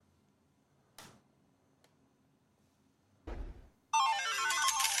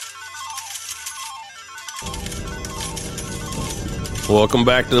Welcome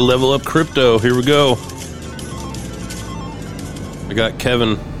back to Level Up Crypto. Here we go. I got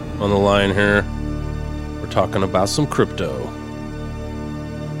Kevin on the line here. We're talking about some crypto.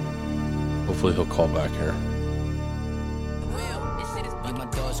 Hopefully he'll call back here. You my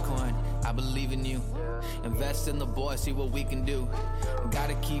Dogecoin, I believe in you. Invest in the boy, see what we can do.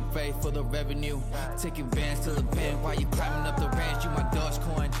 Gotta keep faith for the revenue. Take advance to the bank while you climbing up the range. You my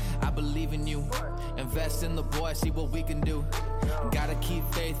Dogecoin, I believe in you. Invest in the boy, see what we can do. Gotta keep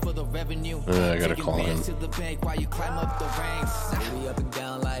faith for the revenue. I gotta call him. To the bank while you climb up the ranks. Baby up and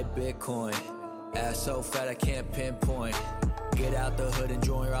down like Bitcoin. Ass so fat I can't pinpoint. Get out the hood and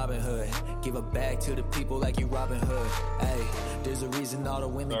join Robin Hood. Give a bag to the people like you Robin Hood. Hey, there's a reason all the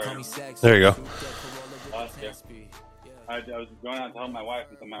women call me sexy. There you go. I was going out to help my wife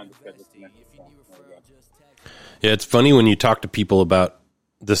and somehow just got disconnected. So Yeah, it's funny when you talk to people about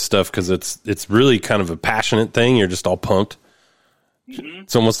this stuff because it's really kind of a passionate thing. You're just all pumped. Mm-hmm.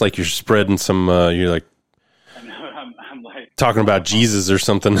 It's almost like you're spreading some. You're like, I know, I'm like talking about Jesus or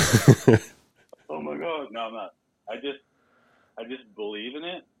something. Oh my God, no, I'm not. I just believe in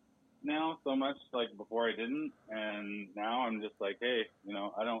it now so much. Like before, I didn't, and now I'm just like, hey,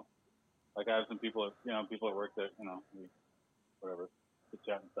 I don't. Like I have some people, people at work that, we, whatever, chit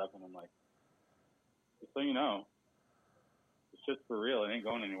chat and stuff, and I'm like, just so you know, it's just for real. It ain't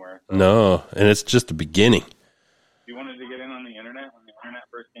going anywhere. So, No, and it's just the beginning. if you wanted to get in on the internet when the internet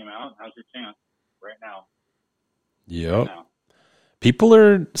first came out, how's your chance? Right now. Yep. Right now.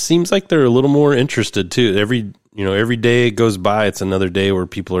 People seems like they're a little more interested too. Every day it goes by, it's another day where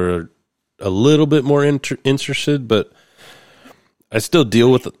people are a little bit more interested, but I deal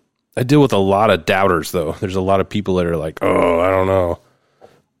with a lot of doubters though. There's a lot of people that are like, oh, I don't know.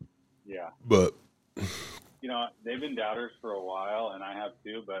 Yeah. But they've been doubters for a while, and I have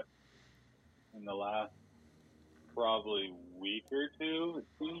too, but in the last probably week or two, it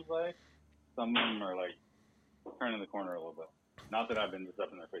seems like some of them are like turning the corner a little bit. Not that I've been just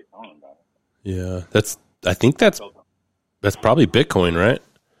up in their face telling them about it. yeah, I think that's probably Bitcoin, right?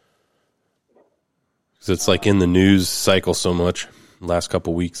 Because it's like in the news cycle so much the last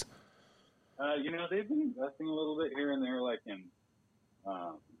couple weeks. They've been investing a little bit here and there, like in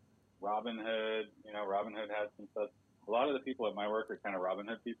Robinhood. Robinhood has some stuff. A lot of the people at my work are kind of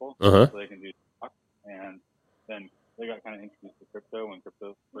Robinhood people, Uh-huh. so they can do stocks. And then they got kind of introduced to crypto when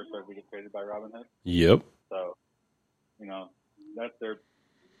crypto first started to get traded by Robinhood. Yep. So, that's their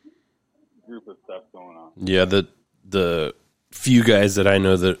group of stuff going on. Yeah, the few guys that I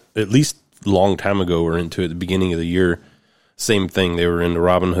know that at least a long time ago were into it at the beginning of the year, same thing. They were into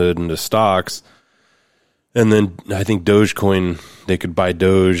Robinhood and the stocks. And then I think Dogecoin, they could buy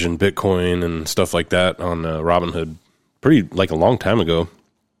Doge and Bitcoin and stuff like that on Robinhood pretty like a long time ago.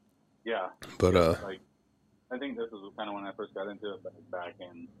 Yeah. But I think this was kind of when I first got into it, but back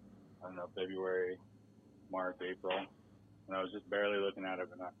in, I don't know, February, March, April. And I was just barely looking at it,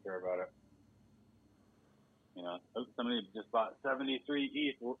 but not sure about it. Somebody just bought 73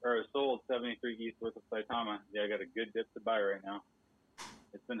 ETH, or sold 73 ETH worth of Saitama. Yeah, I got a good dip to buy right now.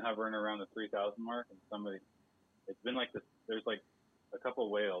 It's been hovering around the 3,000 mark, and it's been like this. There's like a couple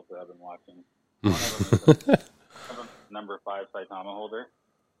whales that I've been watching. One of them is a number 5 Saitama holder,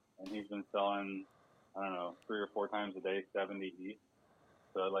 and he's been selling, I don't know, 3 or 4 times a day, 70 ETH.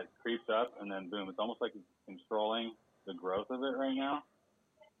 So it like creeps up, and then boom, it's almost like he's controlling the growth of it right now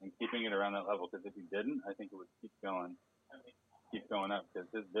and keeping it around that level. Because if he didn't, I think it would keep going up, because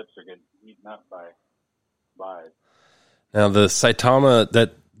his dips are getting eaten up by buys. now the Saitama,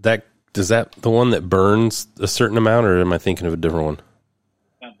 that is that the one that burns a certain amount, or am I thinking of a different one?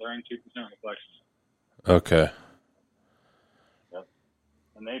 That burn 2% reflection. Okay. Yep.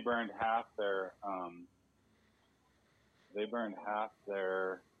 And they burned half their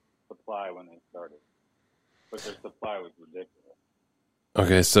supply when they started. But their supply was ridiculous.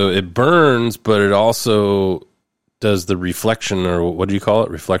 Okay, so it burns, but it also does the reflection, or what do you call it?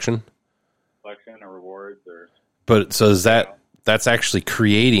 Reflection? Reflection or rewards or... But so is that's actually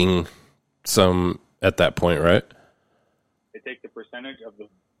creating some at that point, right? They take the percentage of the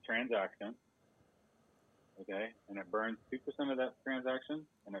transaction, okay, and it burns 2% of that transaction,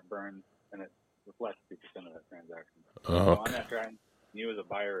 and it reflects 2% of that transaction. Oh, So okay. on that trend, you as a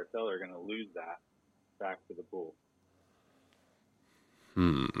buyer or seller are going to lose that back to the pool.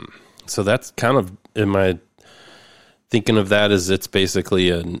 So that's kind of, am I thinking of that as it's basically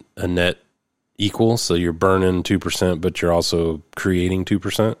a net equal? So you're burning 2%, but you're also creating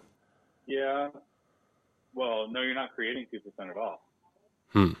 2%? Yeah. Well, no, you're not creating 2% at all.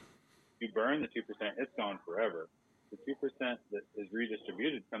 You burn the 2%, it's gone forever. The 2% that is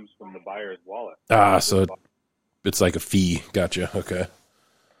redistributed comes from the buyer's wallet. it's like a fee. Gotcha. Okay.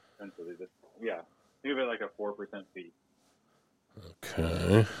 Essentially, yeah, think of it like a 4% fee.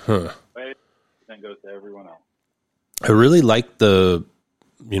 Okay. Huh. 8% goes to everyone else. I really like for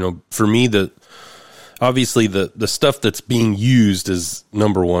me, obviously the stuff that's being used is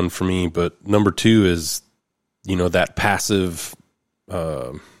number one for me, but number two is, that passive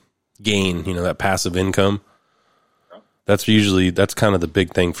gain, that passive income. That's kind of the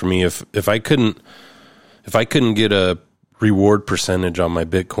big thing for me. If I couldn't get a reward percentage on my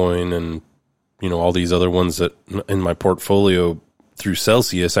Bitcoin and, all these other ones that in my portfolio through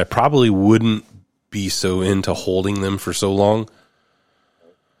Celsius, I probably wouldn't be so into holding them for so long.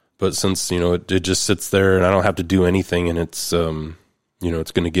 But since, it just sits there and I don't have to do anything and it's,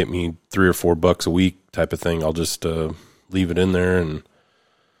 it's going to get me $3 or $4 a week type of thing, I'll just leave it in there. And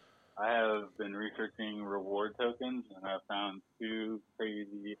I have been researching reward tokens, and I've found 2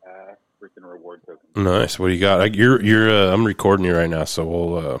 crazy ass freaking reward tokens. Nice. What do you got? I'm recording you right now, so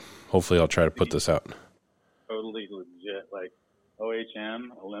we'll hopefully I'll try to put this out. Totally legit, like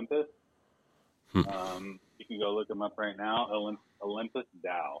OHM Olympus. You can go look them up right now. Olympus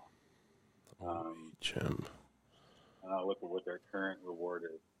DAO. OHM. And I'll look at what their current reward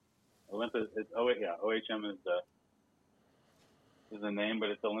is. Olympus. OHM is the name, but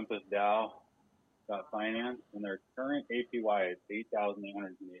it's Olympus DAO. Finance, and their current APY is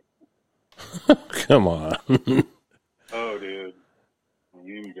 8,808. Come on. Oh, dude. Are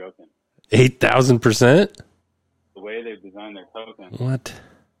you even joking? 8,000%? The way they've designed their token. What?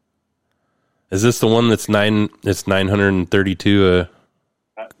 Is this the one that's 932?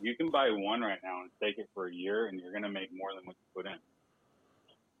 You can buy one right now and stake it for a year, and you're going to make more than what you put in.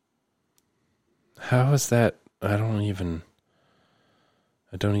 How is that? I don't even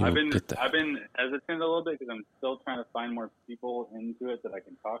get that. I've been hesitant a little bit because I'm still trying to find more people into it that I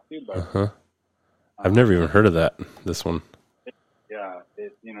can talk to. But I've never even heard of that. This one. It's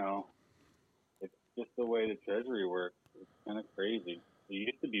just the way the treasury works. It's kind of crazy. It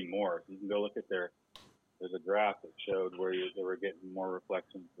used to be more. You can go look at there's a graph that showed where they were getting more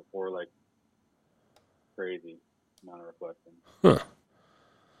reflections before, like crazy amount of reflections. Huh.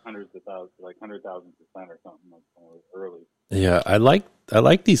 Hundreds of thousands, like 100,000% or something like early. Yeah, I like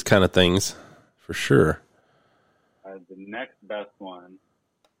these kind of things for sure. The next best one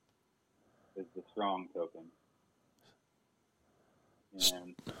is the Strong token,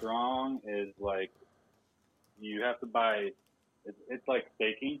 and Strong is like you have to buy. It's like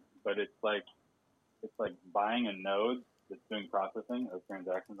staking, but it's like buying a node that's doing processing of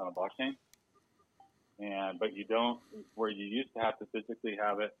transactions on a blockchain. But you don't, where you used to have to physically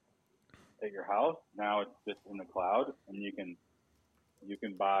have it at your house, now it's just in the cloud, and you can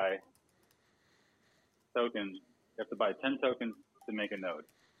buy tokens. You have to buy 10 tokens to make a node.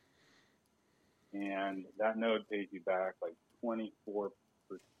 And that node pays you back like 24%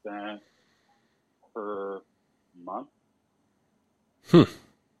 per month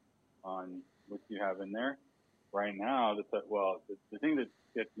on what you have in there. Right now, the thing that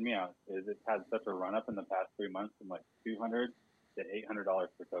gets me out is it's had such a run up in the past 3 months from like $200 to $800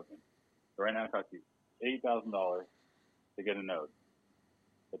 per token. So right now it costs you $8,000 to get a node,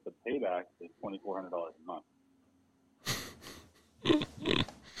 but the payback is $2,400 a month.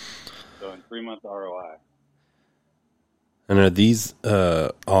 So in 3 months ROI. And are these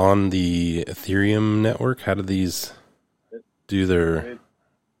on the Ethereum network? How do these do their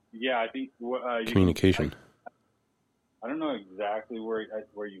I think communication? I don't know exactly where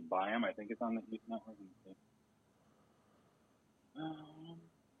you buy them. I think it's on the ETH network.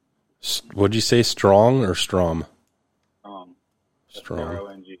 What'd you say, Strong or Strom? Strong.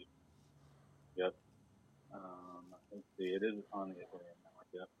 SRONG. Yep. Let's see. It is on the Ethereum network.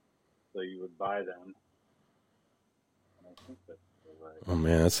 Yep. So you would buy them. And I think that's right. Oh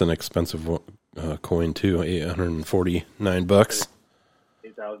man, that's an expensive coin too. $849. $8,000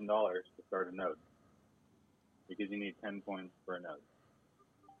 to start a node. Because you need 10 points for a node.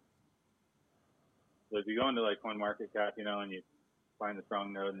 So if you go into like CoinMarketCap, and you find the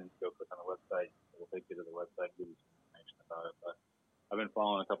Strong node and then you go click on the website, it will take you to the website and give you some information about it. But I've been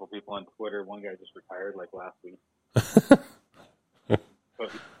following a couple people on Twitter. One guy just retired like last week.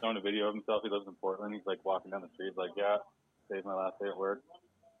 But he's showing a video of himself. He lives in Portland. He's like walking down the street like, yeah, today's my last day at work.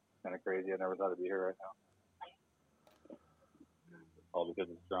 Kind of crazy. I never thought I'd be here right now. All because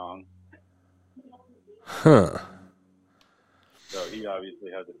it's Strong. Huh. So he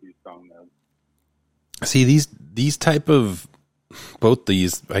obviously has a few Strong nodes. See, these type of, both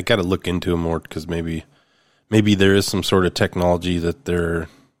these, I got to look into them more because maybe there is some sort of technology that they're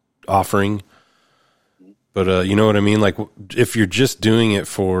offering. But you know what I mean? Like if you're just doing it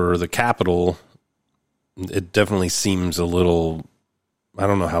for the capital, it definitely seems a little. I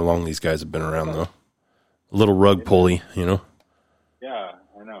don't know how long these guys have been around though. A little rug pulley, you know. Yeah,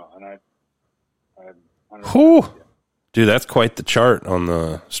 I know, and I Whew. Dude, that's quite the chart on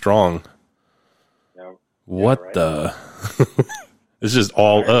the strong. Yeah, What right? the? It's just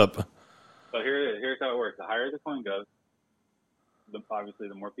all up. So here's how it works. The higher the coin goes, obviously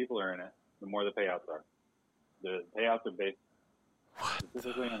the more people are in it, the more the payouts are. The payouts are based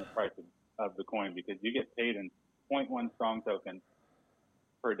specifically on the price of the coin, because you get paid in 0.1 strong token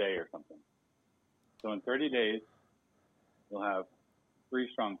per day or something. So in 30 days, you'll have 3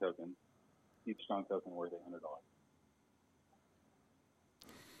 strong tokens, each strong token worth $100.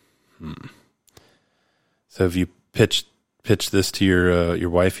 So have you pitched this to your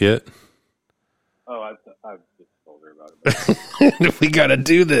wife yet? Oh, I've just told her about it. We got to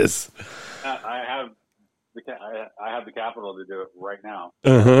do this. I have the capital to do it right now.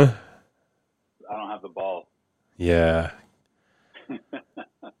 Uh-huh. I don't have the balls. Yeah.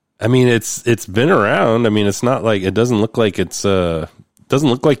 I mean, it's been around. I mean, it's not like, it doesn't look like doesn't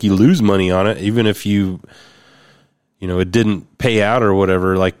look like you lose money on it, even if it didn't pay out or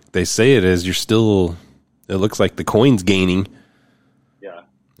whatever, like they say it is. It looks like the coin's gaining. Yeah.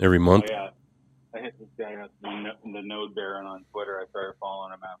 Every month. Oh, yeah. I hit this guy, the Node Baron on Twitter. I started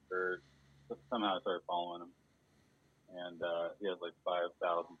following him somehow I started following him. And he has like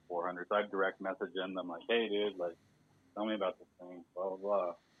 5,400. So I direct message him. I'm like, hey, dude, like, tell me about this thing, blah, blah,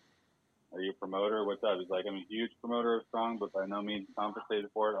 blah. Are you a promoter? What's up? He's like, I'm a huge promoter of Strong, but by no means compensated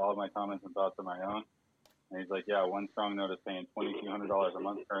for it. All of my comments and thoughts are my own. And he's like, yeah, one Strong node is paying $2,200 a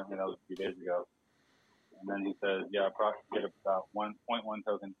month currently. That was a few days ago. And then he says, yeah, approximately get about 1.1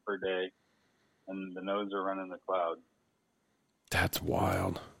 tokens per day, and the nodes are running the cloud. That's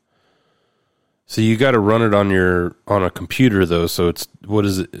wild. So you got to run it on a computer though. So what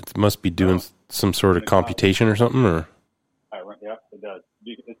is it? It must be doing some sort of computation or something, or? Yeah, it does.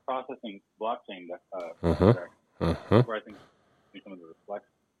 It's processing blockchain. Uh-huh. Where I think some of the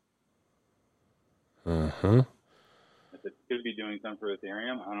reflection. Uh-huh. If it could be doing something for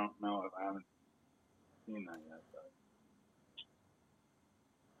Ethereum, I don't know. If I haven't seen that yet. But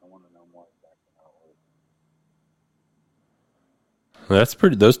I want to know more exactly how it works. That's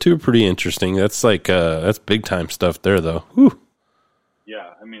pretty. Those two are pretty interesting. That's like that's big time stuff there, though. Whew.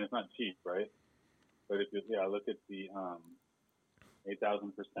 Yeah, I mean it's not cheap, right? But if you look at the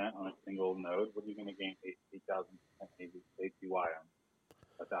 8,000% on a single node, what are you going to gain 8,000% APY on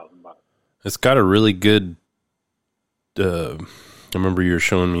 $1,000? It's got a really good. I remember you were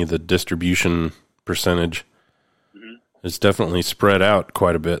showing me the distribution percentage. Mm-hmm. It's definitely spread out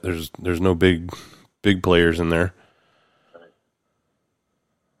quite a bit. There's no big players in there. Right.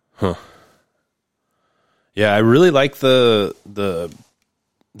 Huh. Yeah, I really like the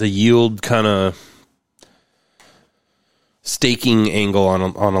yield kind of staking angle on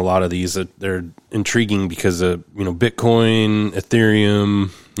a lot of these. They're intriguing because Bitcoin,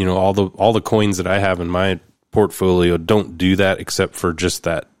 Ethereum, all the coins that I have in my portfolio don't do that, except for just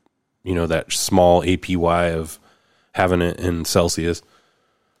that that small APY of having it in Celsius.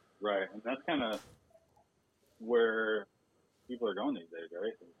 Right, and that's kind of where people are going these days,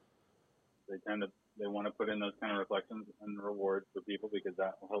 right? They want to put in those kind of reflections and rewards for people because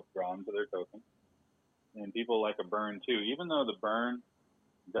that will help draw them to their token. And people like a burn too, even though the burn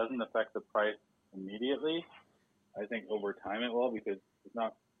doesn't affect the price immediately. I think over time it will, because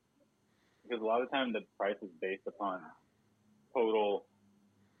a lot of time the price is based upon total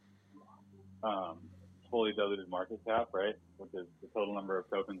fully diluted market cap, right? Which is the total number of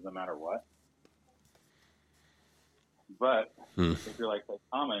tokens no matter what. But if you're like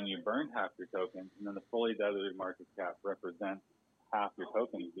Saitama and you burn half your tokens, and then the fully diluted market cap represents half your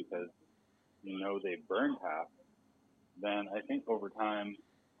tokens because they burned half, then I think over time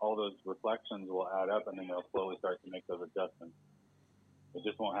all those reflections will add up, and then they'll slowly start to make those adjustments. It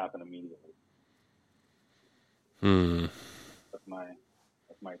just won't happen immediately. That's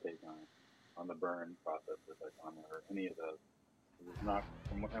my take on the burn process with Saitama or any of those. It's not,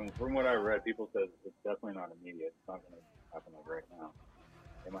 from what I read, people said it's definitely not immediate. It's not going to happen like right now.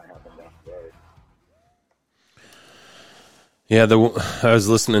 It might happen down the road. Yeah, I was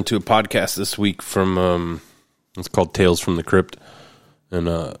listening to a podcast this week from it's called Tales from the Crypt, and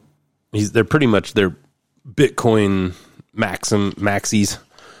they're pretty much they're Bitcoin maxis,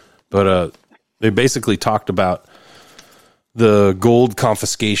 but they basically talked about the gold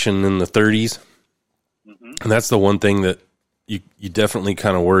confiscation in the 30s, and that's the one thing that you definitely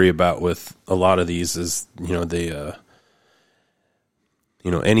kind of worry about with a lot of these is they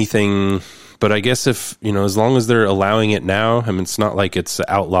anything But I guess if, as long as they're allowing it now, I mean, it's not like it's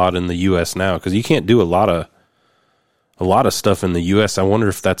outlawed in the U.S. now, because you can't do a lot of stuff in the U.S. I wonder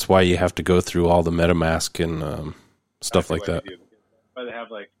if that's why you have to go through all the MetaMask and stuff like that. But they have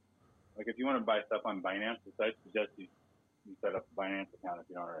like if you want to buy stuff on Binance, the site suggests you set up a Binance account if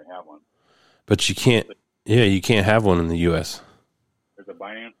you don't already have one. But you can't. Yeah, you can't have one in the U.S. There's a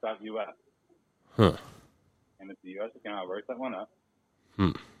Binance.us. Huh. And it's a U.S. account. I already set one up.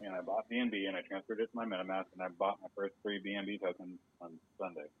 Hmm. And I bought BNB and I transferred it to my MetaMask and I bought my first 3 BNB tokens on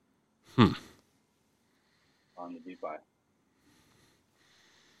Sunday. On the DeFi.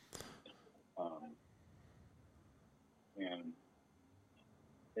 And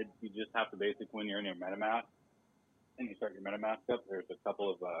you just have to basically, when you're in your MetaMask and you start your MetaMask up, there's a couple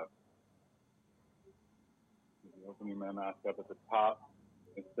of, you open your MetaMask up at the top,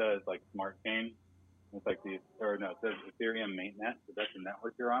 it says like Smart Chain. It's like it says Ethereum Mainnet, so that's the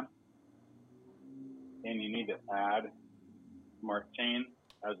network you're on. And you need to add Smart Chain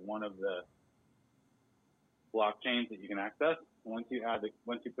as one of the blockchains that you can access. Once you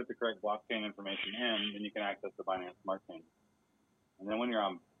put the correct blockchain information in, then you can access the Binance Smart Chain. And then when you're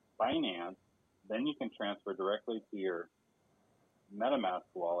on Binance, then you can transfer directly to your MetaMask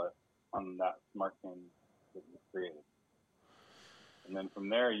wallet on that Smart Chain that you created. And then from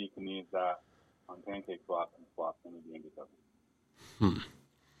there, you can use that on PancakeSwap and swap any BNB token.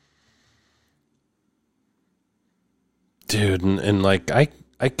 Dude, and like I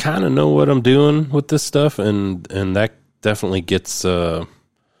kind of know what I'm doing with this stuff, and that definitely gets.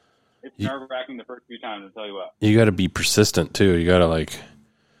 It's nerve-wracking the first few times. I'll tell you what. You got to be persistent too. You got to like.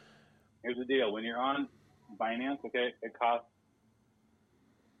 Here's the deal: when you're on Binance, okay, it costs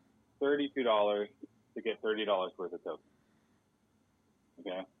 $32 to get $30 worth of tokens.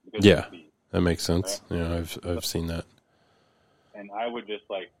 Okay. Because yeah, that makes sense. Right? Yeah, I've seen that. And I would just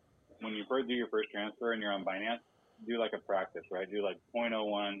when you first do your first transfer and you're on Binance, do like a practice, right? Do like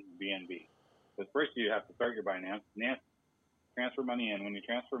 0.01 BNB. Because first you have to start your Binance, transfer money in. When you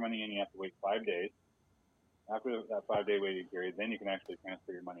transfer money in, you have to wait 5 days. After that 5-day waiting period, then you can actually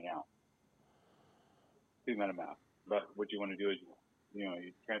transfer your money out to MetaMask. But what you want to do is,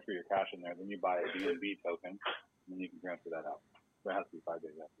 you transfer your cash in there, then you buy a BNB token, and then you can transfer that out. So it has to be 5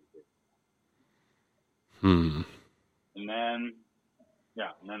 days after you do. And then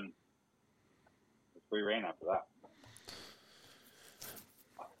it's free reign after that.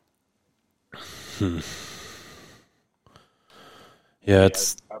 Yeah,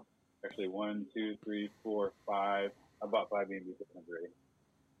 it's actually 1, 2, 3, 4, 5. I bought 5 BNB tokens already.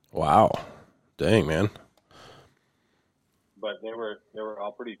 Wow, dang man! But they were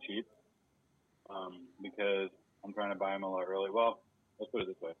all pretty cheap because I'm trying to buy them a lot early. Well, let's put it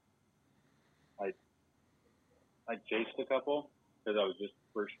this way: I chased a couple because I was just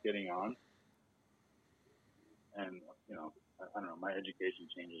first getting on, and I don't know, my education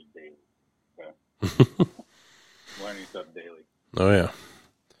changes daily. Okay. Learning stuff daily. Oh yeah.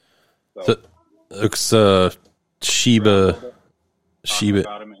 So it's Shiba.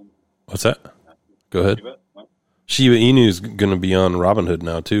 What's that? Go ahead. Shiba Inu's going to be on Robinhood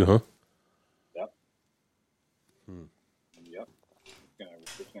now too, huh? Yep. Yep.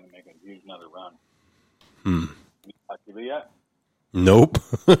 It's gonna make a huge another run. You Shiba yet? Nope.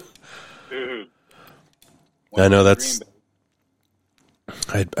 Dude. I know that's.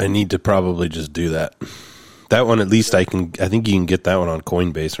 I need to probably just do that. That one, at least I think you can get that one on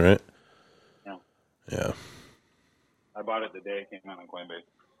Coinbase, right? Yeah. Yeah. I bought it the day it came out on Coinbase.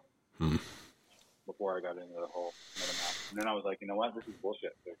 Before I got into the whole MetaMask. And then I was like, you know what? This is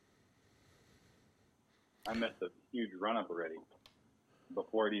bullshit. Dude. I missed a huge run-up already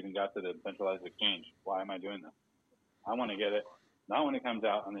before it even got to the centralized exchange. Why am I doing this? I want to get it, not when it comes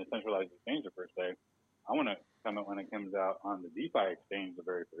out on the centralized exchange the first day. I want to come out when it comes out on the DeFi exchange the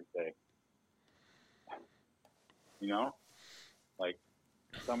very first day. Like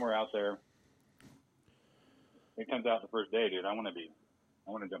somewhere out there, it comes out the first day, dude. I want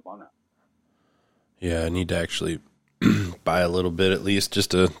to jump on that. Yeah, I need to actually buy a little bit at least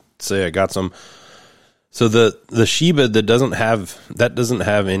just to say I got some. So the Shiba that doesn't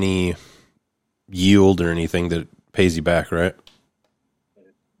have any yield or anything that pays you back, right?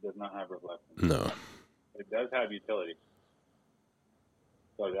 It does not have reflection. No. It does have utility.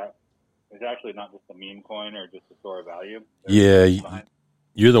 So that it's actually not just a meme coin or just a store of value.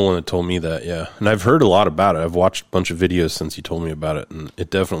 You're the one that told me that, yeah. And I've heard a lot about it. I've watched a bunch of videos since you told me about it, and it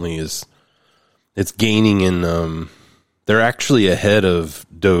definitely is. It's gaining in. They're actually ahead of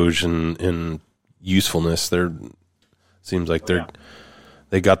Doge in usefulness. Seems like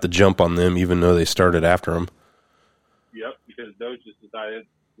they got the jump on them, even though they started after them. Yep, because Doge just decided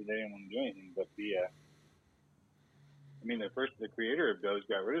they didn't want to do anything but be a. I mean, the creator of Doge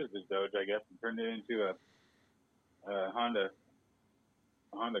got rid of his Doge, I guess, and turned it into a Honda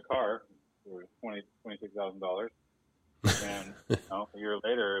car for $26,000, and a year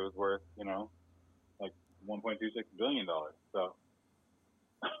later it was worth like $1.26 billion. So.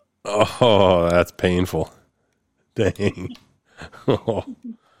 Oh, that's painful. Dang. Oh.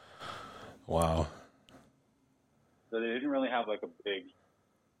 Wow. So they didn't really have like a big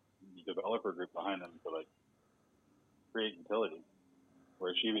developer group behind them to like create utility.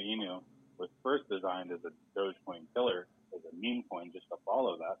 Where Shiba Inu was first designed as a Dogecoin killer, as a meme coin, just to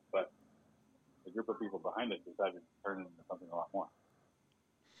follow that, but the group of people behind it decided to turn it into something a lot more.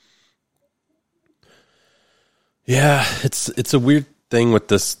 Yeah, it's a weird thing with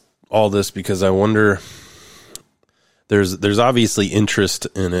all this because I wonder. There's obviously interest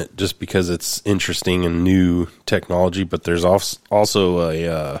in it just because it's interesting and new technology, but there's also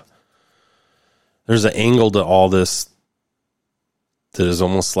there's an angle to all this that is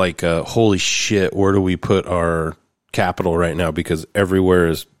almost like holy shit, where do we put our capital right now, because everywhere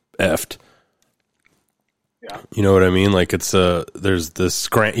is effed. Yeah. You know what I mean? Like it's there's this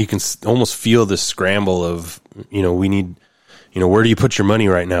you can almost feel this scramble of, we need, where do you put your money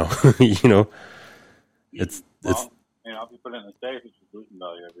right now? It's if you put it in the safe, it's just losing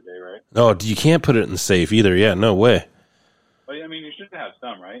value every day, right? Oh, you can't put it in the safe either. Yeah, no way. Well, I mean, you should have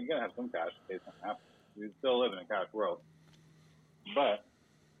some, right? You gotta have some cash in case something happens. We still live in a cash world, but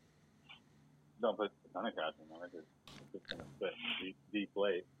don't put a ton of cash in there because it's just gonna sit and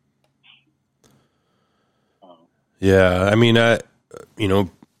deflate. Yeah, I mean,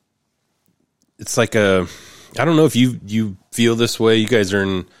 it's like I don't know if you feel this way. You guys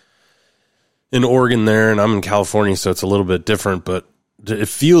are in Oregon there, and I'm in California, so it's a little bit different, but it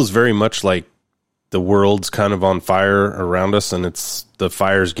feels very much like the world's kind of on fire around us, and it's the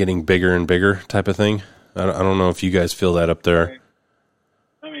fire's getting bigger and bigger type of thing. I don't know if you guys feel that up there.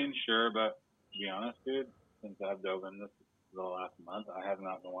 I mean, sure, but to be honest, dude, since I've dove in this the last month, I have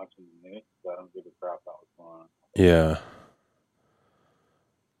not been watching the news, so I don't give a crap about what's going on. Yeah.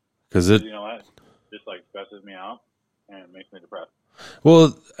 Because it, what? Just like stresses me out, and it makes me depressed.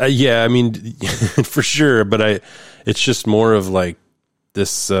 Well, yeah, I mean, for sure, but it's just more of like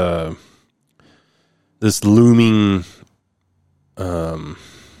this, this looming,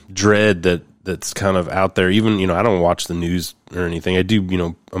 dread that's kind of out there. Even, I don't watch the news or anything. I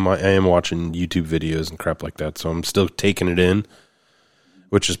do, I am watching YouTube videos and crap like that. So I'm still taking it in,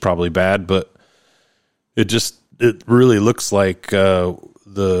 which is probably bad, but it really looks like,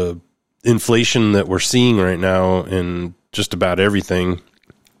 the inflation that we're seeing right now in just about everything,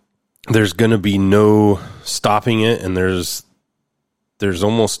 there's going to be no stopping it. And there's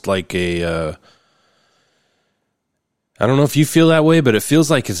almost like I don't know if you feel that way, but it feels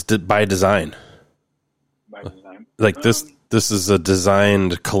like it's by design. By design. Like this is a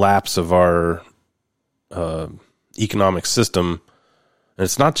designed collapse of our economic system. And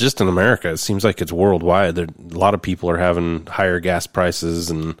it's not just in America. It seems like it's worldwide. A lot of people are having higher gas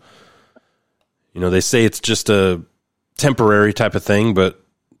prices, and they say it's just a temporary type of thing, but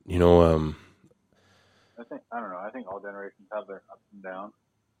I don't know. I think all generations have their ups and downs.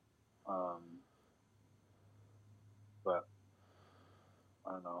 But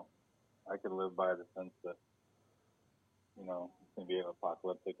I don't know. I could live by the sense that it's gonna be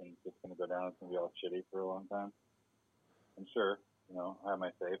apocalyptic and it's just gonna go down. It's gonna be all shitty for a long time. I'm sure. I have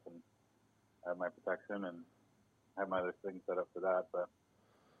my safe and I have my protection and I have my other things set up for that, but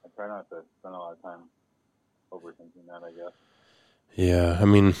I try not to spend a lot of time overthinking that, I guess. Yeah, I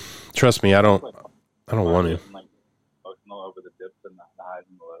mean, trust me, I don't want to. Like emotional over the dips and the highs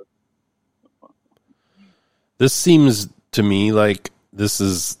and the lows. This seems to me like this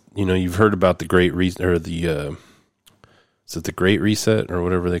is, you've heard about the Great Reset, or the is it the Great Reset or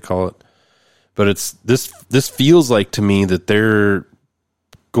whatever they call it? But it's this feels like to me that they're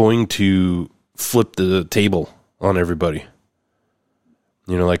going to flip the table on everybody.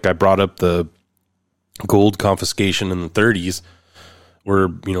 Like I brought up the gold confiscation in the 30s, where,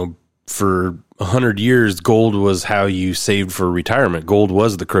 for 100 years, gold was how you saved for retirement. Gold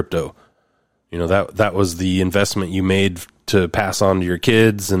was the crypto. That was the investment you made to pass on to your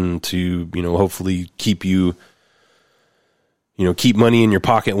kids and to, hopefully keep keep money in your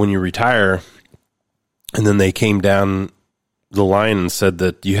pocket when you retire. And then they came down the line and said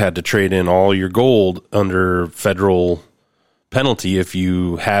that you had to trade in all your gold under federal penalty. If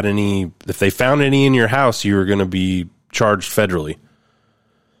they found any in your house, you were going to be charged federally.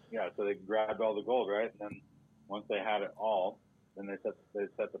 Yeah, so they grabbed all the gold, right? And then once they had it all, then they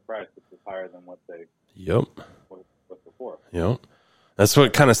set the price, which was higher than what they was before. Yep. That's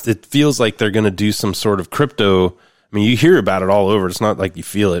what it feels like they're going to do some sort of crypto. I mean, you hear about it all over. It's not like you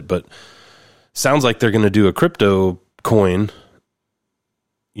feel it, but sounds like they're going to do a crypto coin,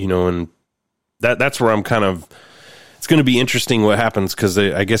 and that's where I'm kind of, it's going to be interesting what happens. Cause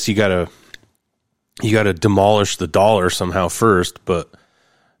I guess you gotta demolish the dollar somehow first, but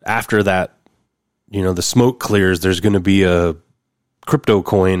after that, the smoke clears, there's going to be a crypto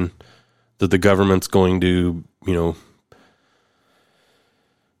coin that the government's going to,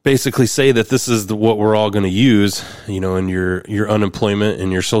 basically say that this is what we're all going to use, and your unemployment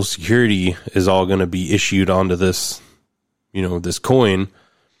and your Social Security is all going to be issued onto this, this coin.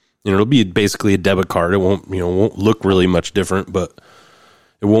 It'll be basically a debit card. It won't look really much different, but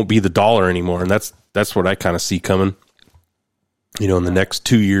it won't be the dollar anymore. And that's what I kind of see coming, in the next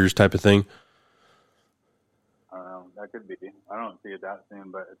 2 years type of thing. I don't know. That could be. I don't see it that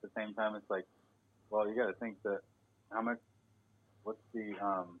soon, but at the same time, it's like, well, you got to think that what's the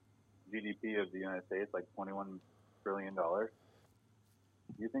GDP of the United States? Like $21 trillion. Do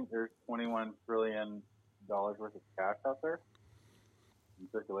you think there's $21 trillion worth of cash out there in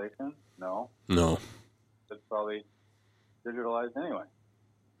circulation? No. It's probably digitalized anyway.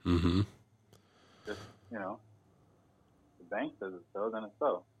 Mm-hmm. Just, the bank says it's so, then it's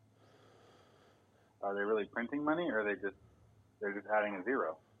so. Are they really printing money, or they're just adding a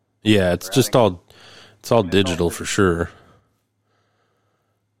zero? Yeah, it's all digital for sure.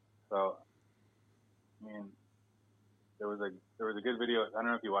 So, I mean, there was a good video. I don't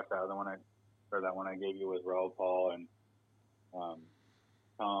know if you watched that other one. That one I gave you with Raoul Paul and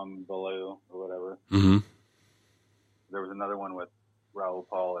Tom Ballou or whatever. Mm-hmm. There was another one with Raoul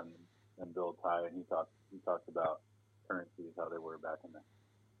Paul and Bill Ty, and he talked about currencies, how they were back in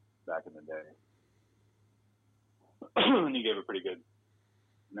the day. And he gave a pretty good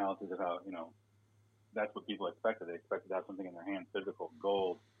analysis of how, that's what people expected. They expected to have something in their hand, physical,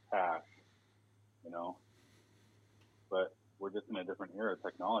 gold, cash, But we're just in a different era of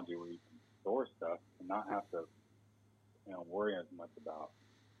technology where you can store stuff and not have to, worry as much about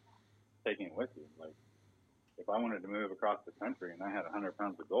taking it with you. Like, if I wanted to move across the country and I had 100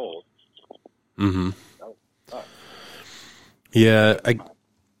 pounds of gold, mm-hmm. that would suck. Yeah,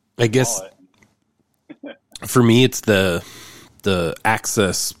 I guess for me, it's the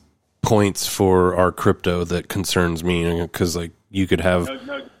access points for our crypto that concerns me, because you could have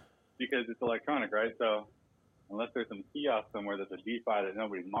no, because it's electronic, right? So unless there's some kiosk somewhere that's a DeFi that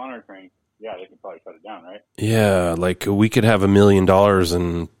nobody's monitoring, yeah, they can probably shut it down, right? Yeah, we could have $1 million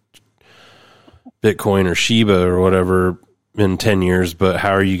in Bitcoin or Shiba or whatever in 10 years, but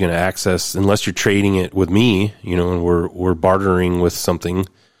how are you going to access, unless you're trading it with me, and we're bartering with something,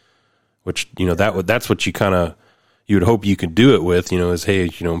 which, that's what you would hope you could do it with, is, hey,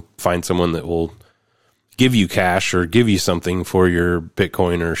 find someone that will give you cash or give you something for your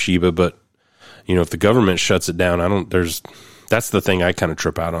Bitcoin or Shiba. But, if the government shuts it down, that's the thing I kind of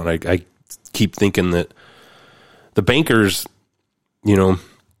trip out on. I keep thinking that the bankers, they're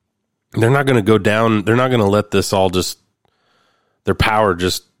not going to go down. They're not going to let this all their power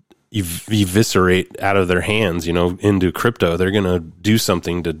just eviscerate out of their hands, into crypto. They're going to do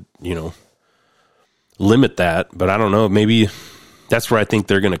something to, limit that. But I don't know, maybe that's where I think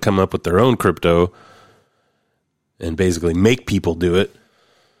they're going to come up with their own crypto and basically make people do it.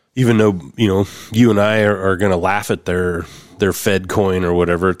 Even though, you and I are going to laugh at their Fed coin or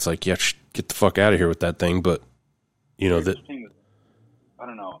whatever. It's like, yeah, get the fuck out of here with that thing. But, I don't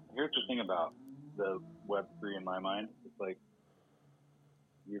know. Here's the thing about the Web3 in my mind. It's like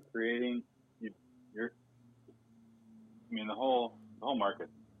the whole market,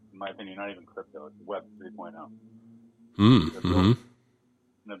 in my opinion, not even crypto, it's Web 3.0. Mm-hmm.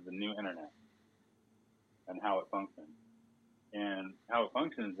 Of the new internet and how it functions. And how it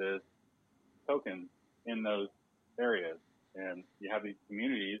functions is tokens in those areas. And you have these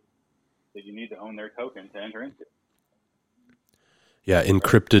communities that you need to own their token to enter into. Yeah,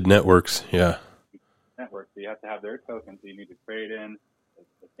 encrypted networks, yeah. Networks, so you have to have their token, so you need to trade in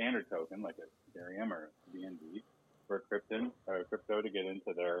a standard token, like a Ethereum or BNB, for a crypto to get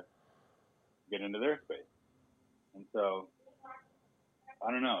into their space. And so,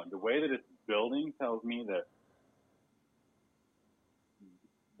 I don't know, the way that it's building tells me that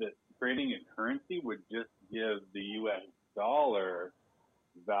creating a currency would just give the U.S. dollar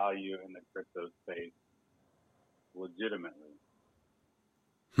value in the crypto space legitimately.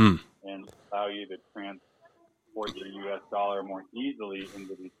 And allow you to transport your U.S. dollar more easily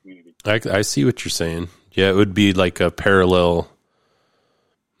into these communities. I see what you're saying. Yeah, it would be like a parallel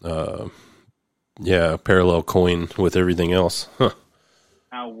coin with everything else. Huh.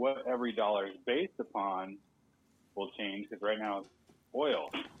 Now, what every dollar is based upon will change, because right now oil.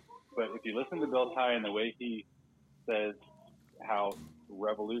 But if you listen to Bill Nye and the way he says how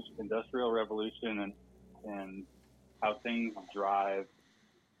industrial revolution and how things drive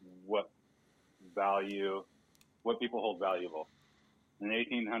what people hold valuable. In the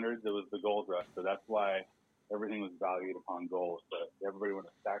 1800s, it was the gold rush, so that's why everything was valued upon gold. So everybody would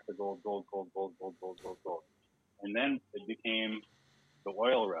stack the gold. And then it became the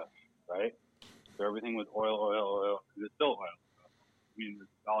oil rush, right? So everything was oil. And it's still oil. I mean, the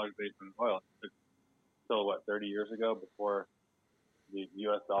dollar's based on oil. It's still, 30 years ago before the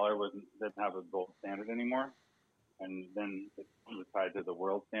U.S. dollar didn't have a gold standard anymore. And then it was tied to the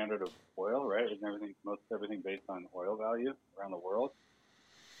world standard of oil, right? Most everything based on oil value around the world.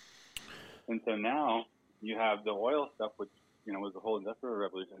 And so now you have the oil stuff, which, was the whole industrial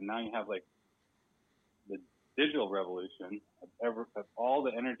revolution. And now you have like the digital revolution of all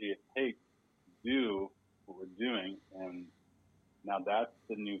the energy it takes to do what we're doing. And now that's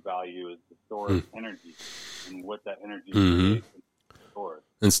the new value, is the storage energy and what that energy is stored.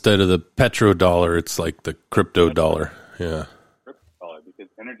 Instead of the petrodollar, it's like the crypto dollar. Yeah. Crypto dollar, because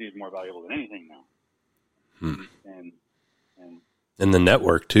energy is more valuable than anything now. And the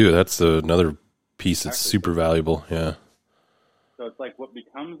network too. That's another piece that's super valuable. Yeah. So it's like what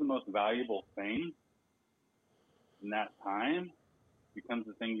becomes the most valuable thing in that time becomes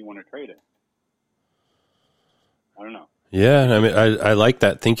the thing you want to trade it. I don't know. Yeah, I mean, I like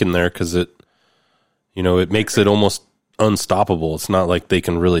that thinking there, because it makes it almost unstoppable. It's not like they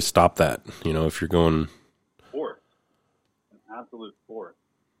can really stop that. If you're going force, an absolute force.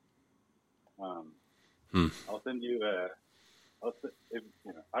 I'll send you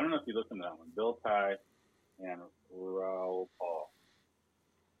I don't know if you listened to that one. Bill Nye and Raoul Paul.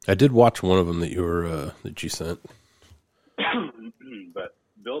 I did watch one of them that you sent. But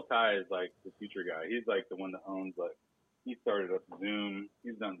Bill Nye is like the future guy. He's like the one that owns, like, he started up Zoom.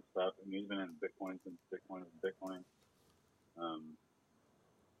 He's done stuff, and he's been in Bitcoin since Bitcoin was Bitcoin.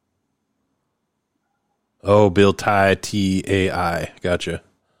 Bill Nye, Tai. Gotcha.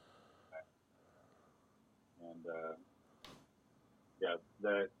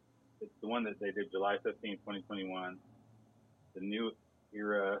 And it's the one that they did July 15th, 2021. The new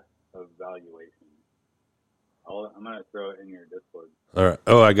era of valuation. I'm going to throw it in your Discord. All right.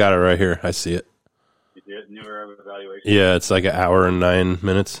 Oh, I got it right here. I see it. You see it? New era of evaluation? Yeah, it's like an hour and 9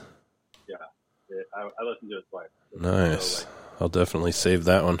 minutes. Yeah. I listened to it twice. Nice. I'll definitely save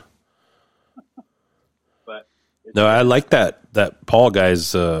that one. But no, I like that Paul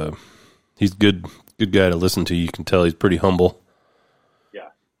guy's, he's good guy to listen to. You can tell he's pretty humble. Yeah,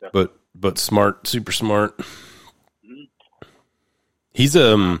 definitely. But smart, super smart. Mm-hmm. He's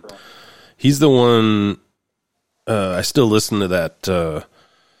the one, I still listen to that,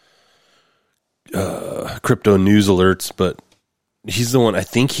 crypto news alerts, but he's the one, I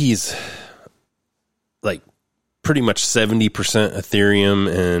think he's like pretty much 70% Ethereum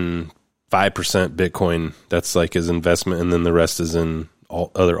and 5% Bitcoin. That's like his investment, and then the rest is in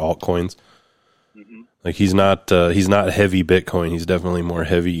other altcoins. Mm-hmm. Like he's not heavy Bitcoin. He's definitely more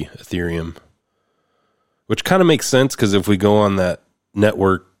heavy Ethereum, which kind of makes sense, because if we go on that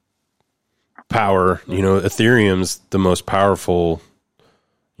network power, Ethereum's the most powerful,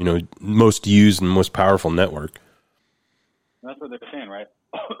 most used and most powerful network. That's what they're saying, right?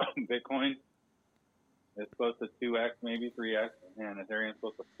 Bitcoin is supposed to 2x, maybe 3x, and Ethereum's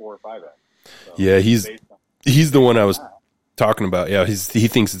supposed to 4 or 5x. So yeah, he's the one I was talking about. Yeah, he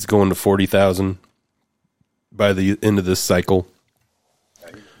thinks it's going to 40,000 by the end of this cycle.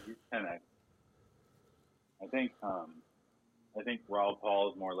 Yeah, he's 10x. I think Raoul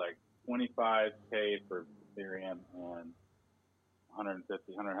Paul is more like 25K for Ethereum and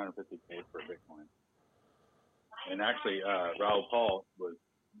 150K for Bitcoin. And actually, Raoul Paul was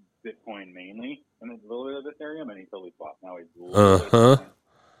Bitcoin mainly, and a little bit of Ethereum, and he totally swapped. Now he's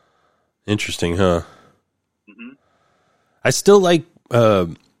Interesting, huh? Mm-hmm. I still like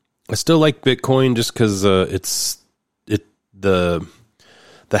Bitcoin just because the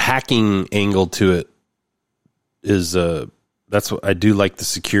hacking angle to it is that's what I do like, the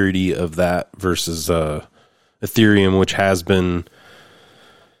security of that versus Ethereum, which has been,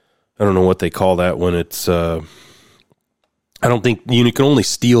 I don't know what they call that when it's I don't think you can only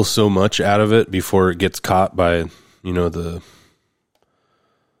steal so much out of it before it gets caught by the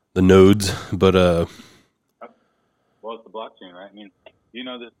nodes, but well, it's the blockchain, right? I mean, do you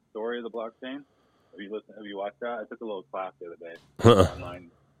know the story of the blockchain? Have you watched that? I took a little class the other day online.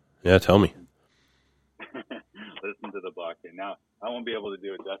 Yeah, tell me. Listen to the blockchain. Now, I won't be able to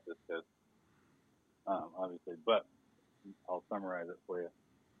do it justice, because obviously, but I'll summarize it for you.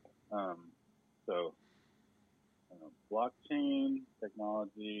 So, blockchain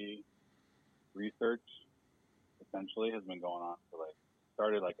technology research essentially has been going on for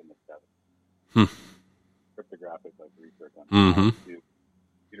started in the 70s. Cryptographic research on Mm-hmm.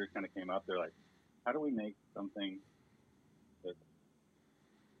 computers kind of came up. They're like, how do we make something that's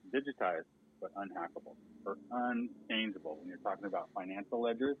digitized but unhackable or unchangeable? When you're talking about financial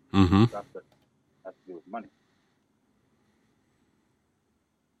ledgers, Mm-hmm. stuff that has to do with money.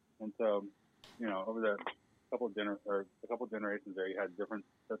 And so, over the couple generations there, you had different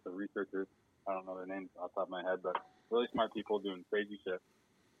sets of researchers. I don't know their names off the top of my head, but really smart people doing crazy shit,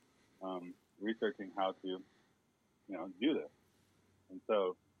 researching how to, do this. And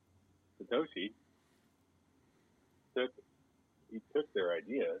so Satoshi took their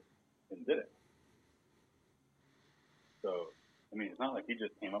ideas and did it. So, it's not like he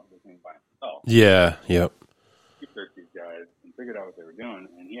just came up with the thing by himself. Yeah. Yep. He researched these guys and figured out what they were doing,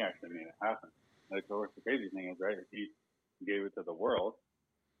 and he actually made it happen. And of course, the crazy thing is, right, he gave it to the world.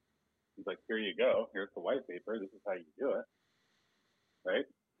 He's like, here you go. Here's the white paper. This is how you do it. Right?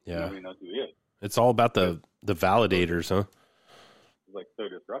 Yeah. Nobody knows who he is. It's all about the validators, huh? It's so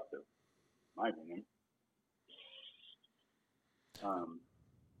disruptive, in my opinion.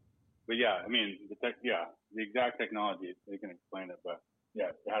 But yeah, the exact technology, they can explain it, but yeah,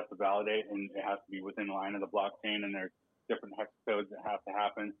 it has to validate and it has to be within the line of the blockchain, and there's different hex codes that have to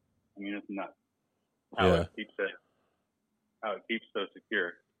happen. It's nuts. How it keeps so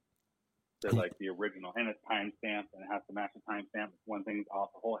secure. That the original, and it's time stamped, and it has to match the time stamp. If one thing's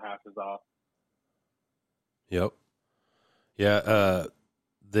off, the whole hash is off. Yep. Yeah.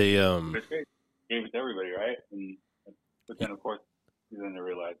 They It's great. Gave it to everybody, right? But then, of course, then they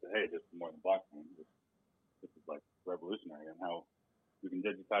realized that, hey, this is more than blockchain. This is revolutionary in how we can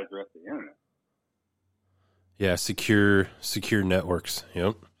digitize the rest of the internet. Yeah, secure networks.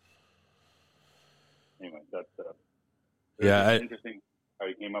 Yep. Anyway, that's interesting how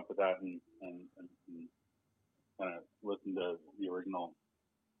he came up with that and kind of listened to the original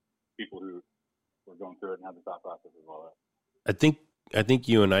people who were going through it and had the thought process of all that. I think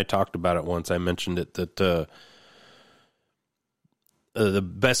you and I talked about it once. I mentioned it that the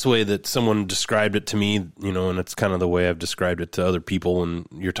best way that someone described it to me, and it's kind of the way I've described it to other people. And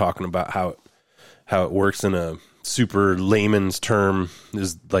you're talking about how it works in a super layman's term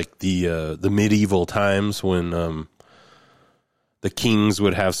is like the medieval times when the kings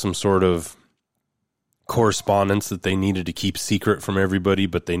would have some sort of correspondence that they needed to keep secret from everybody,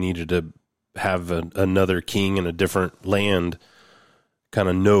 but they needed to have another king in a different land kind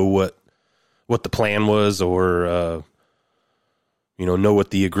of know what the plan was, or know what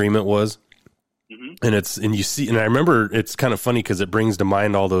the agreement was. Mm-hmm. And I remember it's kind of funny because it brings to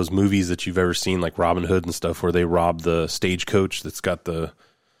mind all those movies that you've ever seen, like Robin Hood and stuff, where they rob the stagecoach that's got the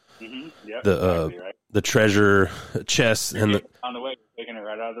the treasure chest and on the way, taking it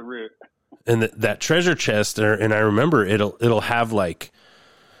right out of the root. And that treasure chest, and I remember it'll have 3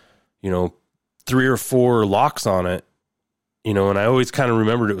 or 4 locks on it, and I always kind of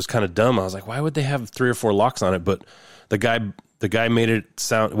remembered it was kind of dumb. I was like, why would they have 3 or 4 locks on it? But the guy made it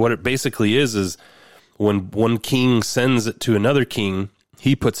sound, what it basically is when one king sends it to another king,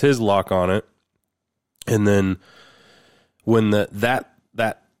 he puts his lock on it. And then when that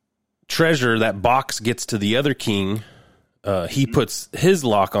treasure, that box gets to the other king, he puts his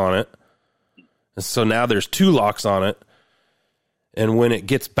lock on it. And so now there's 2 locks on it. And when it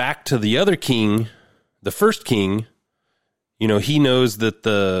gets back to the other king, the first king, he knows that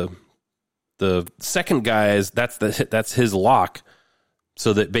the second guy that's his lock.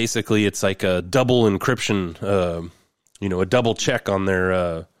 So that basically it's like a double encryption, a double check on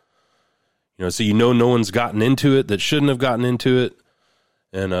their, so no one's gotten into it that shouldn't have gotten into it.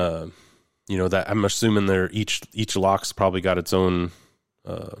 And, that I'm assuming each lock's probably got its own,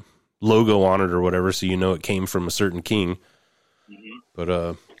 logo on it or whatever. So, it came from a certain king. Mm-hmm.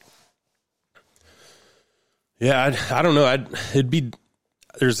 But, yeah, I don't know.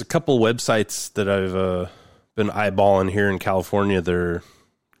 There's a couple websites that I've been eyeballing here in California. They're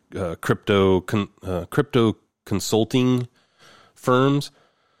crypto consulting firms,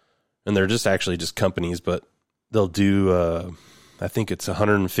 and they're just companies, but they'll do I think it's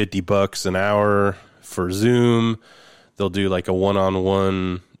 $150 an hour for Zoom. They'll do like a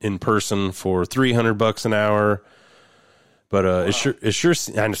one-on-one in person for $300 an hour. But wow. It's sure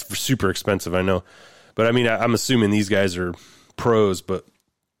and it's super expensive, I know. But I mean, I'm assuming these guys are pros, but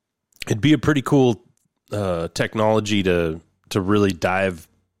it'd be a pretty cool technology to really dive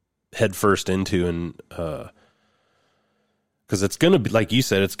headfirst into, and because it's going to be, like you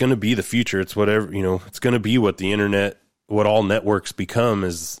said, it's going to be the future. It's whatever, it's going to be what the internet, what all networks become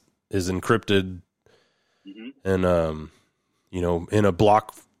is encrypted and in a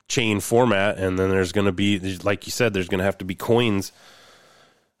blockchain format, and then there's going to be, like you said, there's going to have to be coins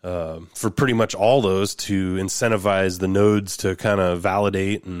for pretty much all those to incentivize the nodes to kind of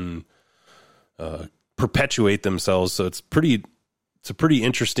validate and perpetuate themselves. So it's a pretty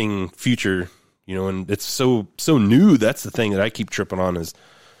interesting future, and it's so new. That's the thing that I keep tripping on is,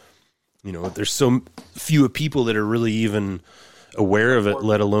 there's so few people that are really even aware of it,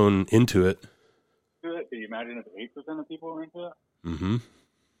 let alone into it. Could you imagine if 8% of people were into it? Mm-hmm.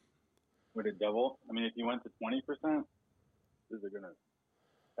 Would it double? I mean, if you went to 20%, is it going to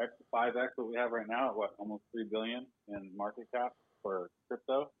 5x what we have right now at almost $3 billion in market cap for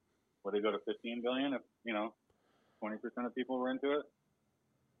crypto? Would it go to $15 billion if 20% of people were into it?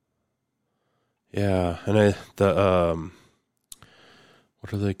 Yeah, and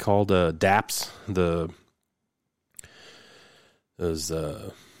what are they called? DApps.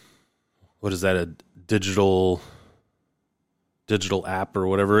 What is that? A digital app or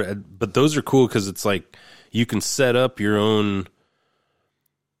whatever? But those are cool because it's like you can set up your own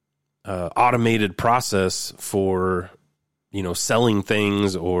automated process for selling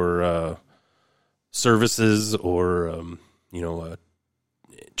things or services or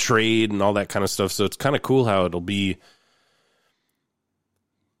trade and all that kind of stuff. So it's kind of cool how it'll be.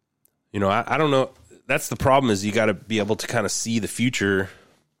 I don't know. That's the problem is you got to be able to kind of see the future.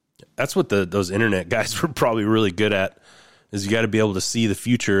 That's what those internet guys were probably really good at, is you got to be able to see the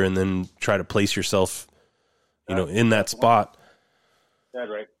future and then try to place yourself, in that spot. That's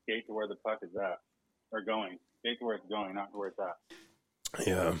right. Skate to where the puck is at, or going. Skate to where it's going, not to where it's at.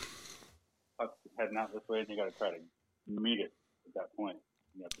 Yeah. Puck's heading out this way, and you got to try to meet it at that point.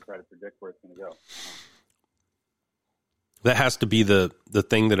 You have to try to predict where it's going to go. That has to be the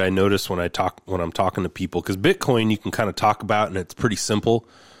thing that I notice when I'm talking to people, because Bitcoin you can kind of talk about and it's pretty simple.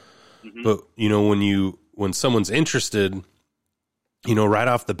 Mm-hmm. But when someone's interested, right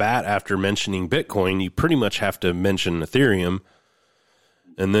off the bat after mentioning Bitcoin, you pretty much have to mention Ethereum.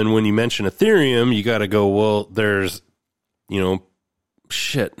 And then when you mention Ethereum, you got to go, well, there's,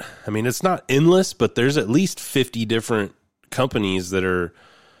 shit. I mean, it's not endless, but there's at least 50 different companies that are,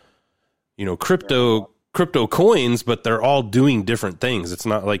 crypto coins, but they're all doing different things. It's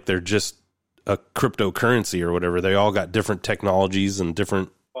not like they're just a cryptocurrency or whatever. They all got different technologies and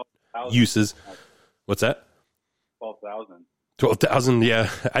different 12,000 uses. What's that? 12,000. 12,000. Yeah.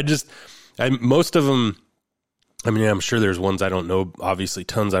 Most of them, I mean, I'm sure there's ones I don't know, obviously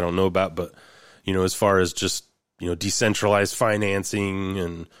tons I don't know about, but as far as just, decentralized financing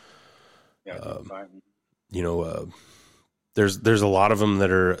and, there's a lot of them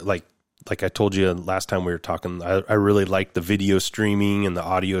that are like I told you last time we were talking, I really like the video streaming and the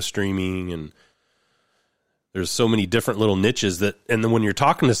audio streaming, and there's so many different little niches and then when you're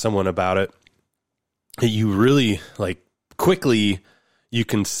talking to someone about it, you really quickly you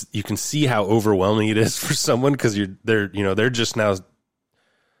can see how overwhelming it is for someone, because they're just now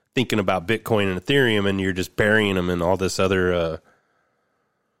thinking about Bitcoin and Ethereum, and you're just burying them in all this other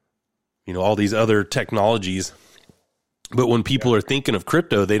all these other technologies. But when people are thinking of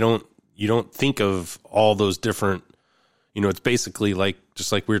crypto, you don't think of all those different, it's basically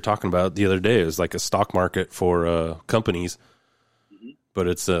just like we were talking about the other day, it's like a stock market for companies, but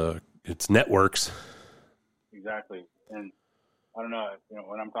it's networks. Exactly. And I don't know,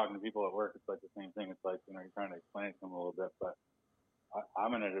 when I'm talking to people at work, it's like the same thing. It's like, you're trying to explain it to them a little bit, but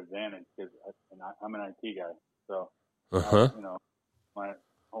I'm at an advantage because I'm an IT guy. So, my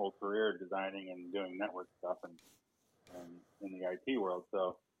whole career designing and doing network stuff and in the IT world.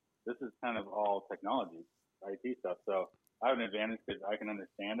 So this is kind of all technology, IT stuff. So I have an advantage because I can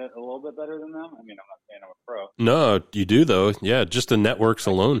understand it a little bit better than them. I mean, I'm not saying I'm a pro. No, you do though. Yeah, just the networks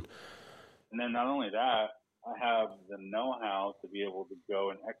alone. And then not only that, I have the know-how to be able to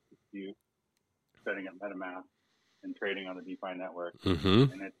go and execute setting up MetaMask and trading on the DeFi network.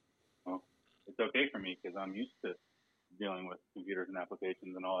 Mm-hmm. And it's okay for me because I'm used to dealing with computers and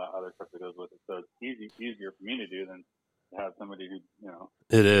applications and all that other stuff that goes with it. So it's easier for me to do than to have somebody who,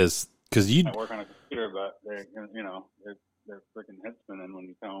 It is, because you work on a computer, but they're freaking head spinning when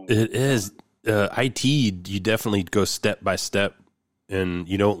you tell them. It is. IT, you definitely go step by step, and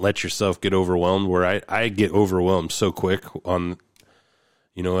you don't let yourself get overwhelmed, where I get overwhelmed so quick on,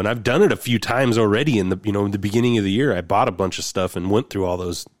 and I've done it a few times already in the beginning of the year. I bought a bunch of stuff and went through all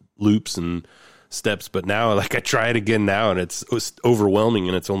those loops and steps, but now I try it again now, and it's overwhelming,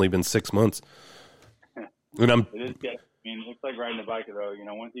 and it's only been 6 months. And it is. I mean, it's like riding a bike, though.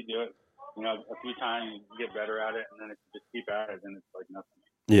 Once you do it, a few times, you get better at it, and then if you just keep at it, then it's like nothing.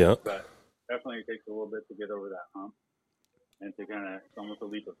 Yeah. But definitely it takes a little bit to get over that hump. and to kind of, it's almost a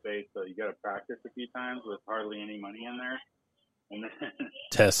leap of faith. So you got to practice a few times with hardly any money in there. And then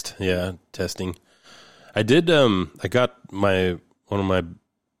testing. I did, I got one of my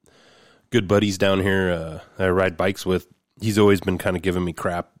good buddies down here that I ride bikes with. He's always been kind of giving me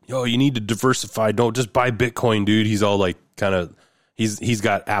crap. Yo, you need to diversify. Don't just buy Bitcoin, dude. He's all like kind of, he's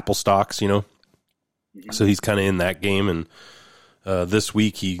got Apple stocks, you know? Mm-hmm. So he's kind of in that game. And this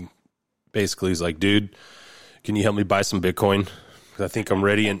week he basically is like, dude, can you help me buy some Bitcoin? 'Cause I think I'm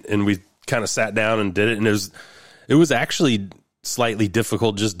ready. And we kind of sat down and did it. And it was actually slightly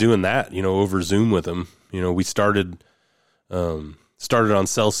difficult just doing that, you know, over Zoom with him. You know, we started on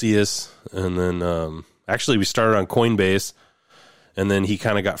Celsius, and then actually we started on Coinbase, and then he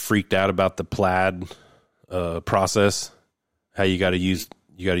kind of got freaked out about the Plaid process. How you got to use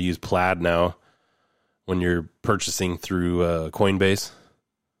Plaid now when you're purchasing through Coinbase.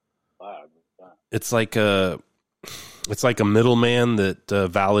 It's like a middleman that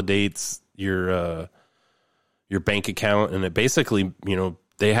validates your bank account, and it basically, you know,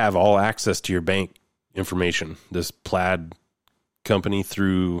 they have all access to your bank information. This Plaid company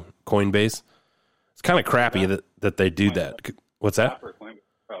through Coinbase. It's kind of crappy that they do that. What's that?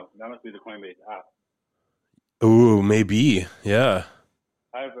 Oh, that must be the Coinbase app. Ooh, maybe. Yeah.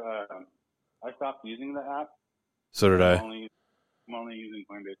 I stopped using the app. So did I. I'm only using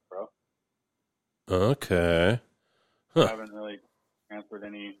Coinbase Pro. Okay. Huh. I haven't really transferred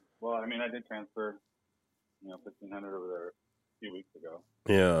any. Well, I mean, I did transfer, $1,500 over there a few weeks ago.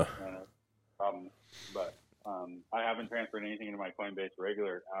 Yeah. Problem, but I haven't transferred anything into my Coinbase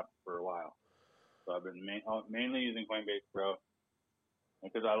regular app for a while. So I've been mainly using Coinbase Pro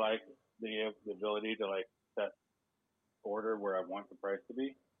because I like the ability to like set order where I want the price to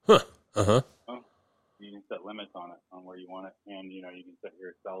be. Huh. Uh-huh. You can set limits on it, on where you want it, and you can set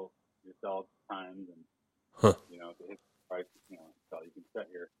your sell times and to hit the price. So you can set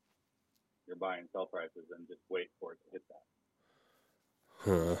your buy and sell prices and just wait for it to hit that.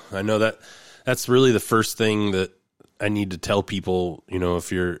 I know that's really the first thing that I need to tell people,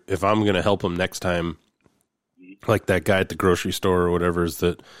 if I'm going to help them next time, like that guy at the grocery store or whatever, is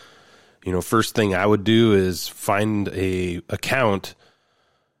that, first thing I would do is find a account,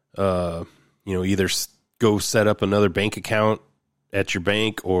 either go set up another bank account at your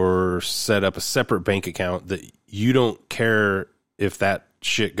bank or set up a separate bank account that you don't care if that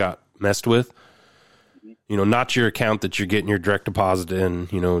shit got messed with. Not your account that you're getting your direct deposit in,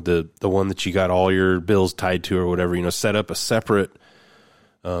 the one that you got all your bills tied to or whatever, set up a separate,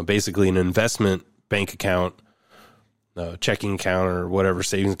 basically an investment bank account, checking account or whatever,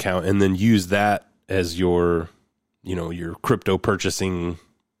 savings account, and then use that as your, your crypto purchasing,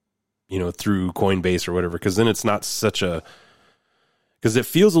 through Coinbase or whatever. Cause then it's not cause it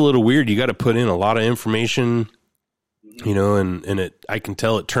feels a little weird. You got to put in a lot of information, and I can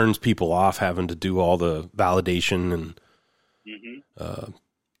tell it turns people off having to do all the validation and,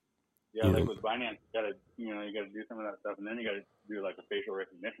 like with Binance, you gotta do some of that stuff, and then you gotta do like a facial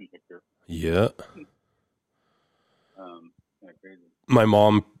recognition picture. Yeah. Crazy. My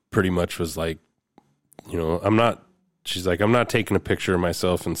mom pretty much was like, she's like, I'm not taking a picture of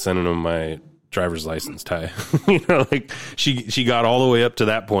myself and sending them my driver's license tie. Like she got all the way up to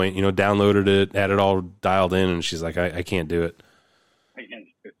that point, downloaded it, had it all dialed in, and she's like, I can't do it.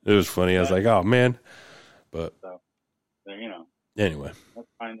 It was funny. I was like, oh man. But anyway, that's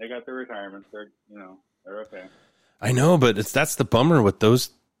fine. They got their retirement. They're okay. I know, but that's the bummer with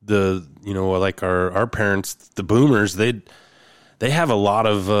like our parents, the boomers, they have a lot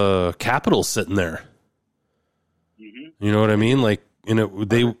of capital sitting there. You know what I mean? Like,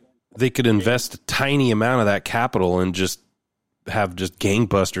 they could invest a tiny amount of that capital and just have just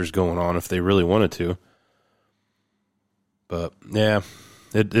gangbusters going on if they really wanted to. But yeah,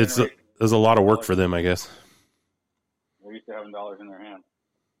 there's a lot of work for them, I guess. They're used to having dollars in their hands.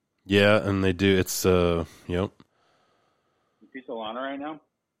 Yeah, and they do. It's yep. You see Solana right now?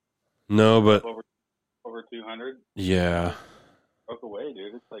 No, but over 200. Yeah. Broke away,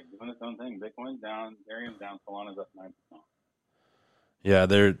 dude. It's like doing its own thing. Bitcoin's down, Ethereum's down, Solana's up 9%. Yeah,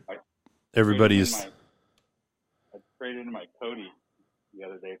 everybody's. I traded in my Cody the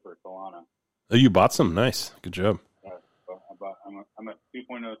other day for Solana. Oh, you bought some? Nice, good job. Yeah, I'm at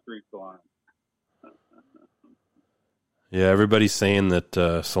 2.03 Solana. Yeah, everybody's saying that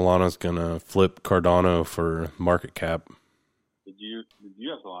Solana's gonna flip Cardano for market cap. Did you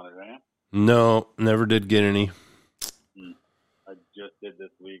have Solana, right? No, never did get any. I just did this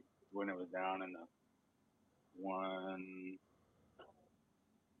week when it was down in the one.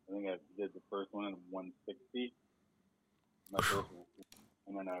 I think I did the first one in 160. My first one.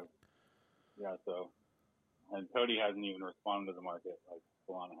 And then so And Cody hasn't even responded to the market like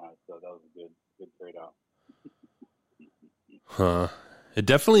Solana has, so that was a good trade out. Huh. It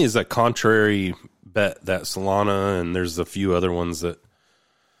definitely is a contrary bet, that Solana, and there's a few other ones that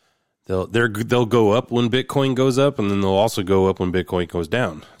they'll go up when Bitcoin goes up, and then they'll also go up when Bitcoin goes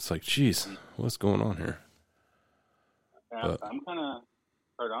down. It's like, geez, what's going on here? I'm kind of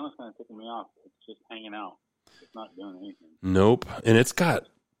Cardano's kind of ticking me off. It's just hanging out. It's not doing anything. Nope, and it's got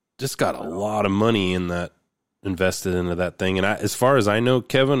a lot of money in that, invested into that thing, and as far as I know,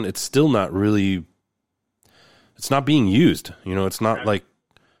 Kevin, it's still not really. It's not being used. You know, it's not like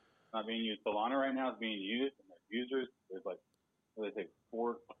not being used. Solana right now is being used, and there's users. There's like, what do they say,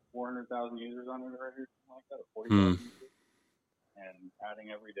 400,000 users on it already, or something like that, or 40,000 users, and adding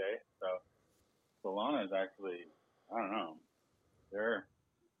every day. So Solana is actually, I don't know, they're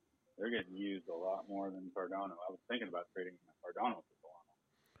getting used a lot more than Cardano. I was thinking about trading Cardano for Solana.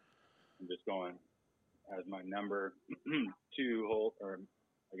 I'm just going as my number 2 hold, or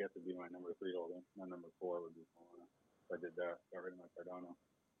I guess it'd be my number 3 holding. My number 4 would be Solana. If I did that, got rid of my Cardano.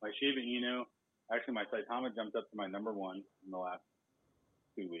 My Shiba Inu, actually my Saitama jumped up to my number 1 in the last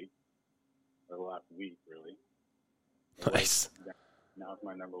 2 weeks, or the last week really. nice. Now it's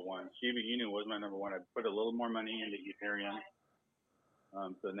my number 1. Shiba Inu was my number 1. I put a little more money into Ethereum.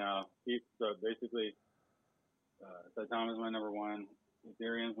 So now, so basically, Saitama is my number 1.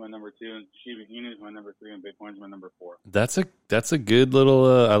 Ethereum is my number 2, and Shiba Inu is my number 3, and Bitcoin is my number 4. That's a good little.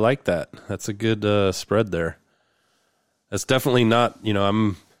 I like that. That's a good spread there. That's definitely not. You know,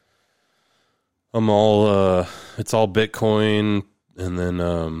 I'm all. It's all Bitcoin, and then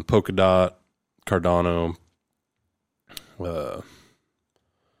Polkadot, Cardano. 2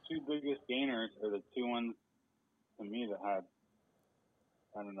 biggest gainers are the 2 ones to me that had,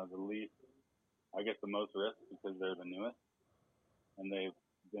 I don't know, the least, I guess the most risk because they're the newest. And they've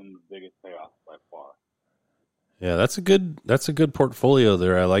been the biggest payoff by far. Yeah, that's a good portfolio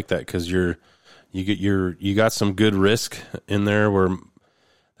there. I like that because you got some good risk in there. Where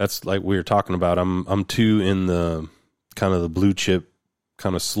that's like we were talking about. I'm too in the kind of the blue chip,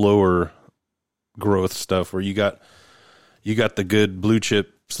 kind of slower growth stuff where you got the good blue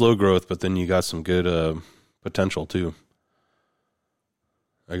chip slow growth, but then you got some good potential too.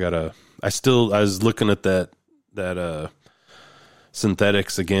 I was looking at that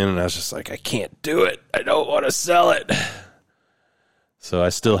synthetics again, and I was just like, I can't do it. I don't want to sell it. So I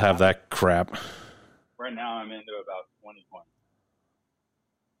still have that crap. Right now I'm into about 20 coins.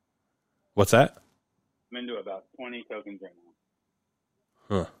 What's that? I'm into about 20 tokens right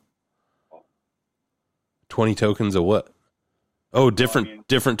now. Huh. 20 tokens of what? Oh, different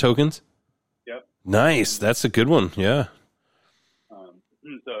tokens? Yep. Nice. That's a good one. Yeah.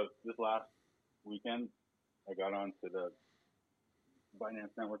 So this last weekend, I got onto the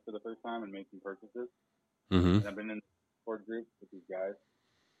Binance Network for the first time and made some purchases. Mm-hmm. And I've been in the Discord group with these guys.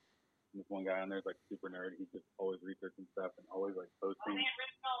 And this one guy on there is like super nerd. He's just always researching stuff and always like posting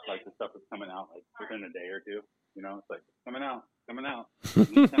like the stuff that's coming out like within a day or two. You know, it's like coming out. And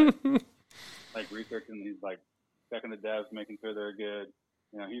he's kind of, like researching. He's like checking the devs, making sure they're good.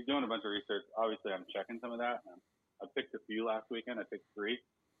 You know, he's doing a bunch of research. Obviously, I'm checking some of that. I picked a few last weekend. I picked 3.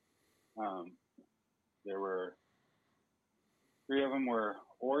 There were 3 of them were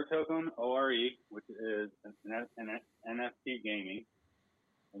ORE token, ORE, which is an NFT gaming.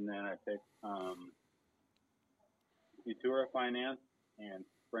 And then I picked Futura Finance and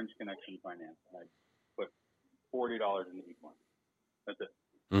French Connection Finance. And I put $40 into each one. That's it.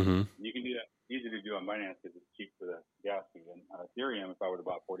 Mm-hmm. You can do that. Easy to do on Binance because it's cheap for the gas fee. And Ethereum, if I would have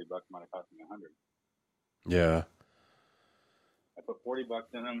bought $40, might have cost me $100. Yeah. I put $40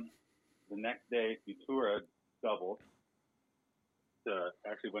 in them. The next day, Futura doubled.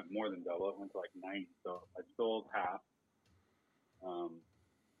 Actually went more than double. It went to like 90. So I sold half,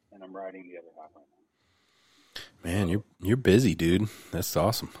 and I'm riding the other half right now. Man, you're busy, dude. That's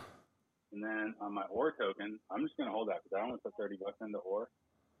awesome. And then on my ORE token, I'm just gonna hold that because I only put $30 into ORE,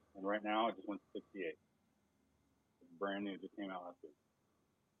 and right now it just went to 68. It's brand new. It just came out last week.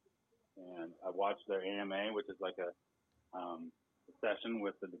 And I watched their AMA, which is like a session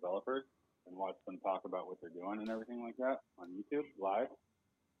with the developers, and watched them talk about what they're doing and everything like that on YouTube live,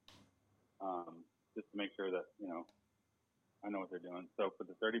 just to make sure that, you know, I know what they're doing. So for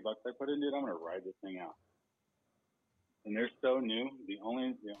the $30 I put into it, I'm going to ride this thing out. And they're so new. The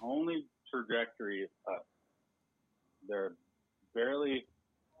only trajectory is up. They're barely,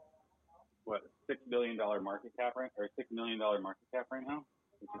 $6 billion market cap right, or $6 million market cap right now,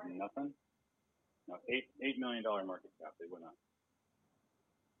 which is nothing. No, $8 million market cap. They went up.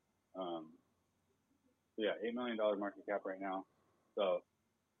 So yeah, $8 million market cap right now. So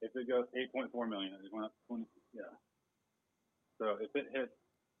If it goes 8.4 million, it went up 20. Yeah. So if it hits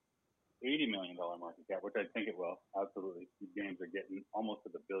 $80 million market cap, which I think it will, absolutely, these games are getting almost to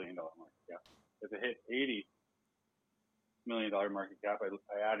the $1 billion market cap. If it hit $80 million market cap, I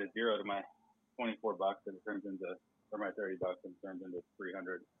add a zero to my $24 and it turns into, or my $30 and it turns into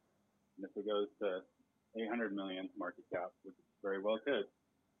 300. And if it goes to 800 million market cap, which is very well could,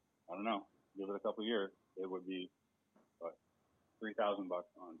 I don't know, give it a couple years, it would be what, $3,000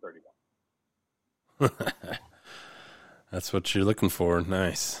 on $30. That's what you're looking for.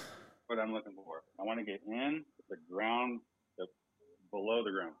 Nice. What I'm looking for. I want to get in the ground, below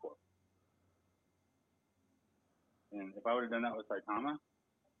the ground floor. And if I would have done that with Saitama,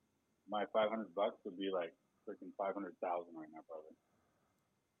 my $500 would be like freaking 500,000 right now, probably.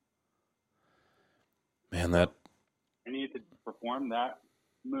 Man, that I need to perform that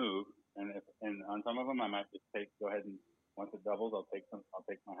move, and on some of them I might just go ahead and once it doubles, I'll take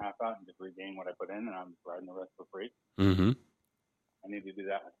my half out and just regain what I put in, and I'm just riding the rest for free. Mm-hmm. I need to do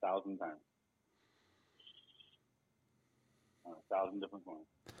that 1,000 times. 1,000 different coins.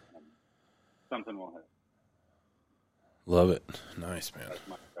 And something will hit. Love it. Nice, man. That's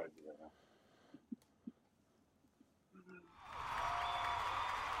my strategy right now.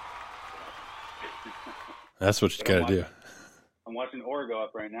 That's what you got to do. I'm watching Ore go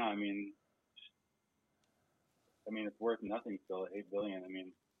up right now. I mean, it's worth nothing still at $8 billion. I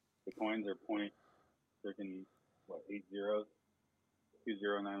mean, the coins are point freaking what 8 zeros,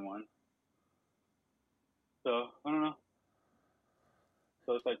 2091. So I don't know.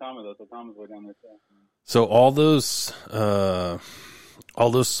 So it's Saitama though. Saitama's way down there too. So all those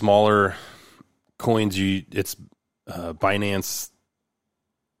smaller coins, it's Binance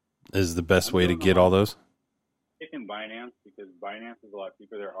is the best way to get all those. Picking Binance because Binance is a lot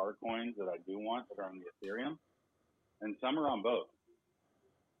cheaper. There are coins that I do want that are on the Ethereum, and some are on both.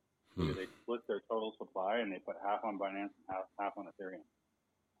 Because they split their total supply and they put half on Binance and half on Ethereum.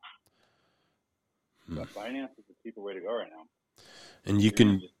 But Binance is the cheaper way to go right now. And you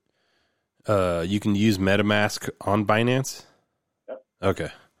can use MetaMask on Binance? Yep.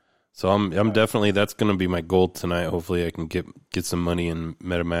 Okay. So I'm definitely, that's going to be my goal tonight. Hopefully I can get some money in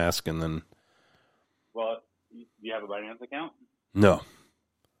MetaMask and then. Well, do you have a Binance account? No.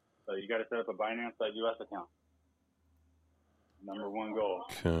 So you got to set up a Binance.us account. Number one goal.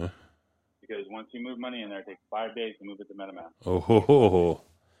 Okay. Because once you move money in there, it takes 5 days to move it to MetaMask. Oh,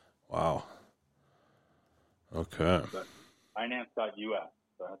 wow. Okay. But Binance.us.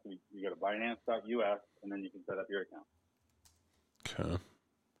 So it has to be, you go to Binance.us and then you can set up your account. Okay.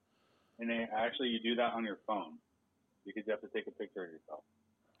 And then actually you do that on your phone because you have to take a picture of yourself.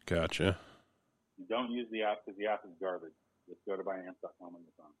 Gotcha. You don't use the app because the app is garbage. Just go to Binance.com on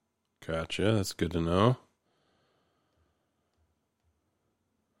your phone. Gotcha. That's good to know.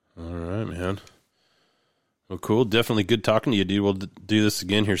 All right, man. Well, cool. Definitely good talking to you, dude. We'll do this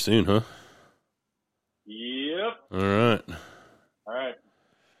again here soon, huh? Yep. All right. All right.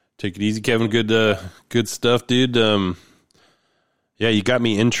 Take it easy, Kevin. Good stuff, dude. Yeah, you got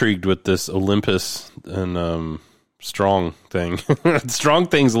me intrigued with this Olympus and Strong thing. Strong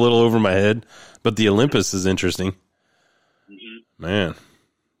thing's a little over my head, but the Olympus is interesting. Mm-hmm. Man,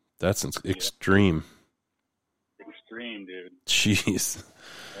 that's extreme. Extreme, dude. Jeez.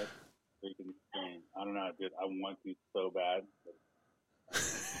 That's freaking extreme. I don't know, dude. I want to so bad.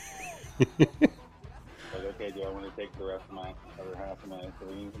 Like, okay, do I want to take the rest of my other half of my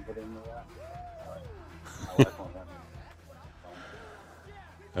savings and put it into that? All right. My wife won't let me.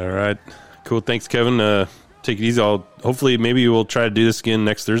 All right. Cool. Thanks, Kevin. Take it easy. Hopefully maybe we'll try to do this again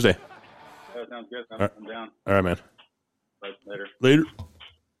next Thursday. That sounds good. I'm down. All right, man. Right, later. Later.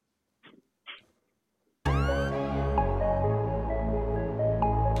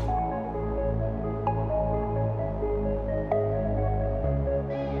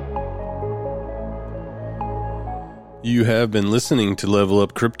 You have been listening to Level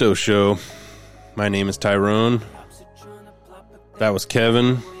Up Crypto Show. My name is Tyrone. That was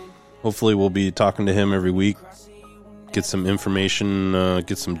Kevin. Hopefully we'll be talking to him every week. Get some information,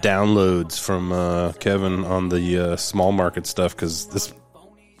 get some downloads from Kevin on the small market stuff, because this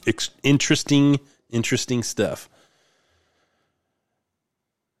interesting stuff.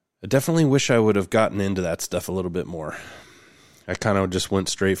 I definitely wish I would have gotten into that stuff a little bit more. I kind of just went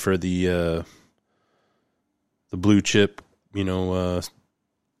straight for the blue chip, for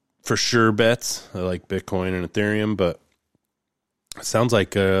sure bets. I like Bitcoin and Ethereum, but it sounds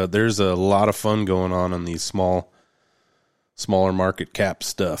like there's a lot of fun going on these smaller market cap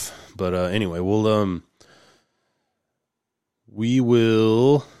stuff. But anyway, we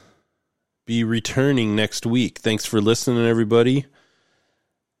will be returning next week. Thanks for listening, everybody.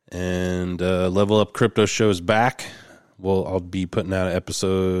 And Level Up Crypto Show is back. I'll be putting out an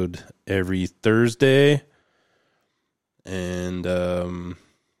episode every Thursday. And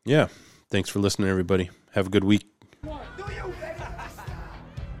yeah, thanks for listening, everybody. Have a good week. That's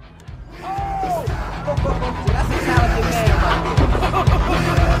a talented man right there.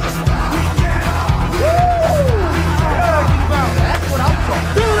 That's what I'm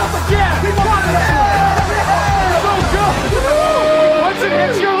talking. Do it up again. So good. Once it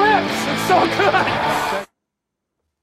hits your lips, it's so good.